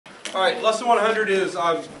All right, lesson 100 is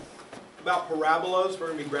about parabolas. We're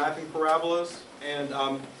going to be graphing parabolas. And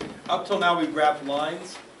up till now we've graphed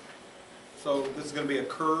lines. So this is going to be a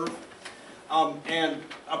curve. And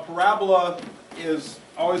a parabola is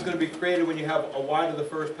always going to be created when you have a y to the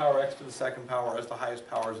first power, x to the second power as the highest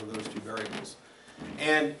powers of those two variables.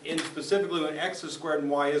 And specifically when x is squared and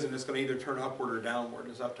y isn't, it's going to either turn upward or downward.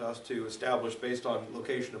 It's up to us to establish based on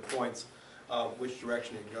location of points which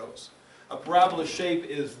direction it goes. A parabola's shape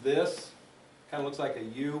is this. Kind of looks like a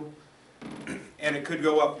U. And it could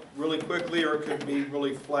go up really quickly or it could be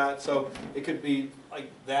really flat. So it could be like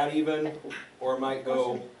that even, or it might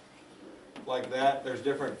go like that. There's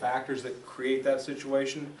different factors that create that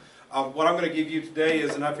situation. What I'm going to give you today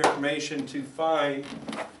is enough information to find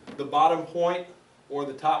the bottom point or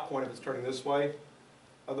the top point if it's turning this way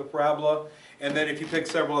of the parabola. And then if you pick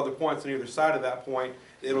several other points on either side of that point,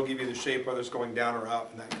 it'll give you the shape whether it's going down or up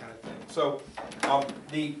and that kind of thing. So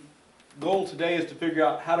the goal today is to figure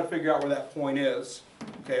out how to figure out where that point is.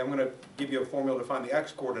 Okay, I'm going to give you a formula to find the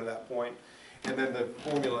x-coordinate of that point, and then the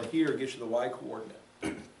formula here gets you the y-coordinate.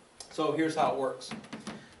 So here's how it works.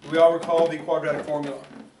 We all recall the quadratic formula?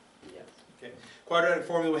 Yes. Okay. Quadratic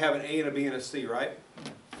formula, we have an a and a b and a c, right?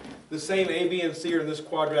 The same a, b, and c are in this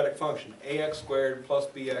quadratic function. Ax squared plus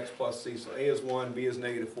bx plus c. So a is 1, b is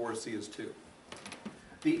 -4, c is 2.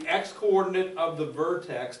 The x-coordinate of the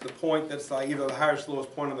vertex, the point that's either the highest or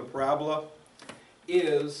lowest point on the parabola,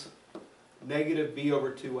 is -b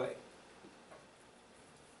over 2a.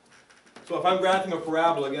 So if I'm graphing a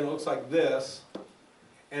parabola, again, it looks like this.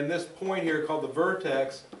 And this point here, called the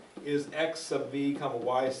vertex, is x sub v comma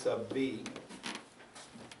y sub v.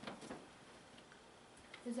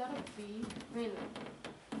 Is that a B? I mean,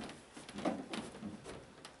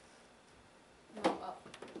 no, up.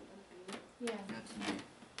 A B. Yeah.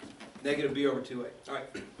 -b over 2a. All right.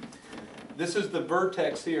 This is the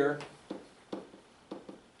vertex here.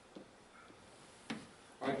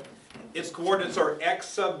 All right. Its coordinates are x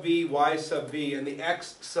sub v, y sub v, and the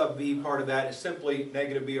x sub v part of that is simply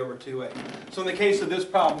 -b over 2a. So in the case of this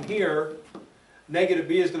problem here,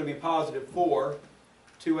 -b is going to be +4,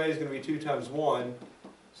 2a is going to be 2 times 1.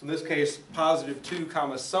 So in this case, +2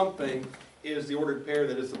 comma something is the ordered pair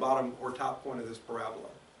that is the bottom or top point of this parabola.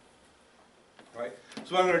 Right?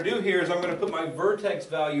 So what I'm going to do here is I'm going to put my vertex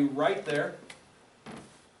value right there.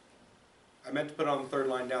 I meant to put it on the third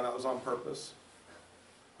line down. That was on purpose.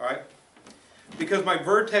 All right? Because my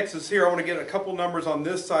vertex is here, I want to get a couple numbers on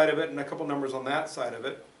this side of it and a couple numbers on that side of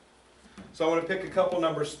it. So I want to pick a couple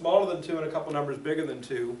numbers smaller than 2 and a couple numbers bigger than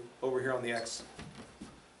 2 over here on the x.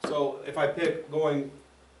 So if I pick going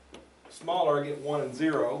smaller, I get 1 and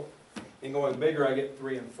 0. And going bigger, I get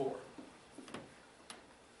 3 and 4.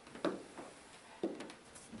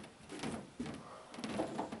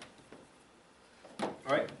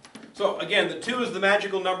 Alright, so again, the 2 is the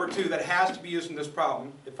magical number 2 that has to be used in this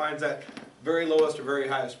problem. It finds that very lowest or very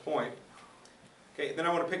highest point. Okay, then I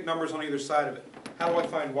want to pick numbers on either side of it. How do I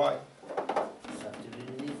find y? Substitute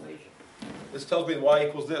in the equation. This tells me y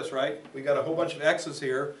equals this, right? We got a whole bunch of x's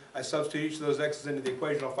here. I substitute each of those x's into the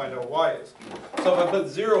equation, I'll find out what y is. So if I put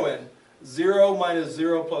 0 in, 0 minus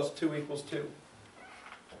 0 plus 2 equals 2.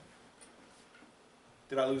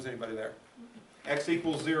 Did I lose anybody there? X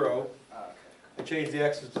equals 0. I change the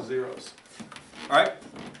x's to zeros. Alright?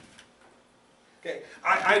 Okay.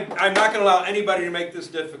 I'm not going to allow anybody to make this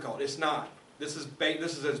difficult. It's not. This is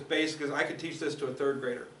as basic as I could teach this to a third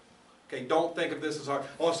grader. Okay, don't think of this as hard.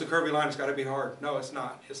 Oh, it's a curvy line, it's got to be hard. No, it's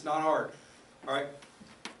not. It's not hard. Alright?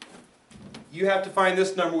 You have to find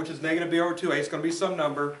this number, which is -b over 2a. It's going to be some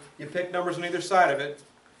number. You pick numbers on either side of it,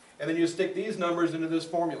 and then you stick these numbers into this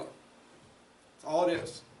formula. That's all it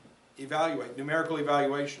is. Evaluate. Numerical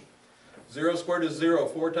evaluation. 0 squared is 0.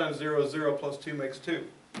 4 times 0 is 0 plus 2 makes 2.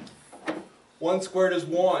 1 squared is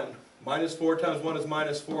 1. Minus 4 times 1 is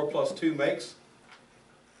 -4 plus 2 makes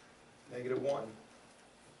 -1.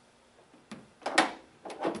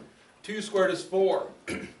 2 squared is 4.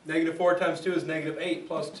 -4 times 2 is -8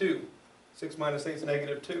 plus 2. 6 minus 8 is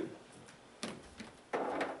 -2.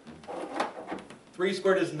 3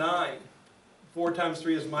 squared is 9. 4 times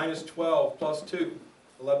 3 is -12 plus 2.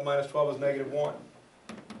 11 minus 12 is -1.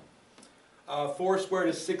 4 squared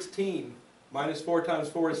is 16. Minus 4 times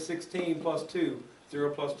 4 is 16 plus 2. 0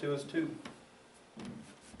 plus 2 is 2.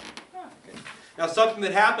 Okay. Now something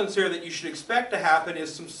that happens here that you should expect to happen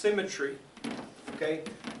is some symmetry. Okay?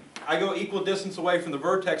 I go equal distance away from the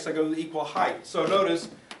vertex, I go equal height. So notice,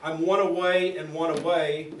 I'm 1 away and 1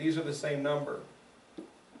 away, these are the same number.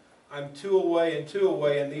 I'm 2 away and 2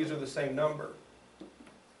 away, and these are the same number.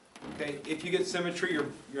 Okay? If you get symmetry,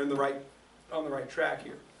 you're on the right track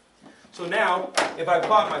here. So now, if I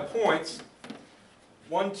plot my points,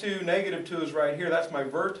 1, 2, negative 2 is right here, that's my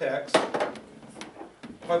vertex.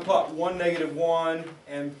 If I plot 1, negative 1,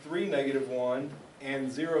 and 3, negative 1,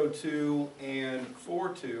 and 0, 2, and 4,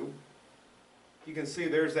 2, you can see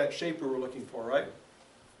there's that shape we were looking for, right?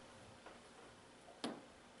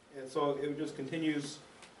 And so it just continues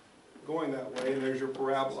going that way, and there's your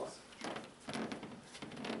parabola.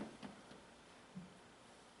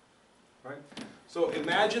 Right? So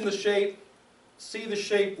imagine the shape, see the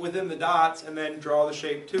shape within the dots, and then draw the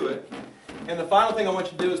shape to it. And the final thing I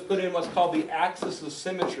want you to do is put in what's called the axis of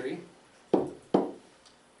symmetry. Okay.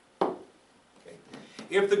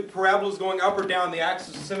 If the parabola is going up or down, the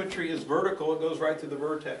axis of symmetry is vertical, it goes right to the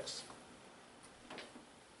vertex.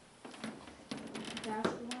 That's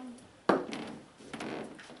the one.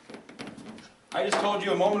 I just told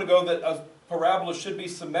you a moment ago that a parabola should be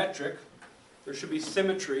symmetric. There should be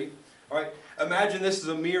symmetry. All right. Imagine this is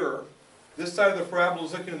a mirror. This side of the parabola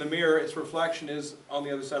is looking in the mirror. Its reflection is on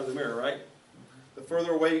the other side of the mirror, right? The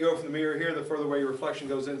further away you go from the mirror here, the further away your reflection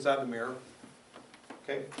goes inside the mirror.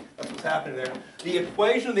 Okay, that's what's happening there. The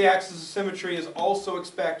equation of the axis of symmetry is also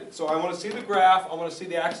expected. So I want to see the graph. I want to see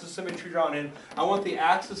the axis of symmetry drawn in. I want the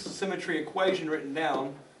axis of symmetry equation written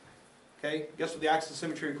down. Okay, guess what the axis of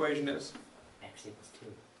symmetry equation is? X equals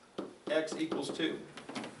 2. X equals 2.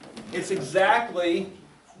 It's exactly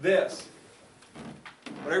this.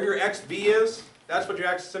 Whatever your xb is, that's what your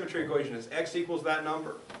axis of symmetry equation is. X equals that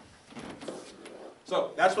number.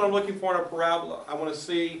 So that's what I'm looking for in a parabola. I want to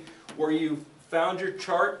see where you found your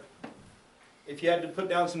chart. If you had to put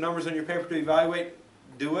down some numbers on your paper to evaluate,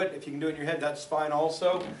 do it. If you can do it in your head, that's fine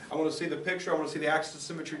also. I want to see the picture. I want to see the axis of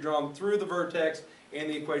symmetry drawn through the vertex and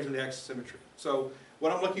the equation of the axis of symmetry. So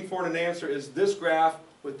what I'm looking for in an answer is this graph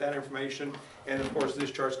with that information, and of course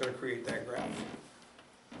this chart's going to create that graph.